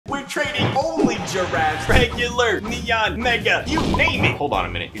Giraffes, regular, neon, mega, you name it. Hold on a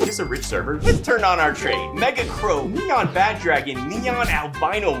minute. Is this a rich server? Let's turn on our trade. Mega Crow, Neon Bat Dragon, Neon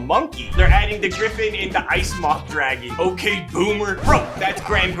Albino Monkey. They're adding the Griffin and the Ice Moth Dragon. Okay, Boomer. Bro, that's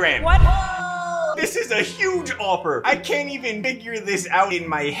Gram. What? This is a huge offer. I can't even figure this out in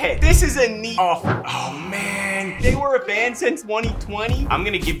my head. This is a neat offer. Oh, man. They were a fan since 2020. I'm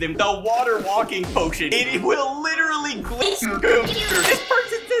gonna give them the water walking potion. It will literally glisten. This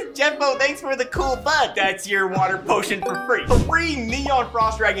person says, Jeffo, thanks for the cool bug. That's your water potion for free. 3 Neon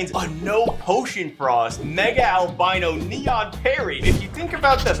Frost Dragons, a no potion frost, Mega Albino Neon Parrot. If you think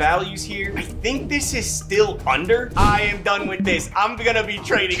about the values here, I think this is still under. I am done with this. I'm gonna be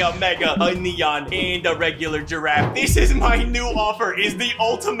trading a Mega, a Neon, and a regular giraffe. This is my new offer, is the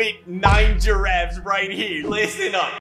ultimate 9 giraffes right here. Listen up.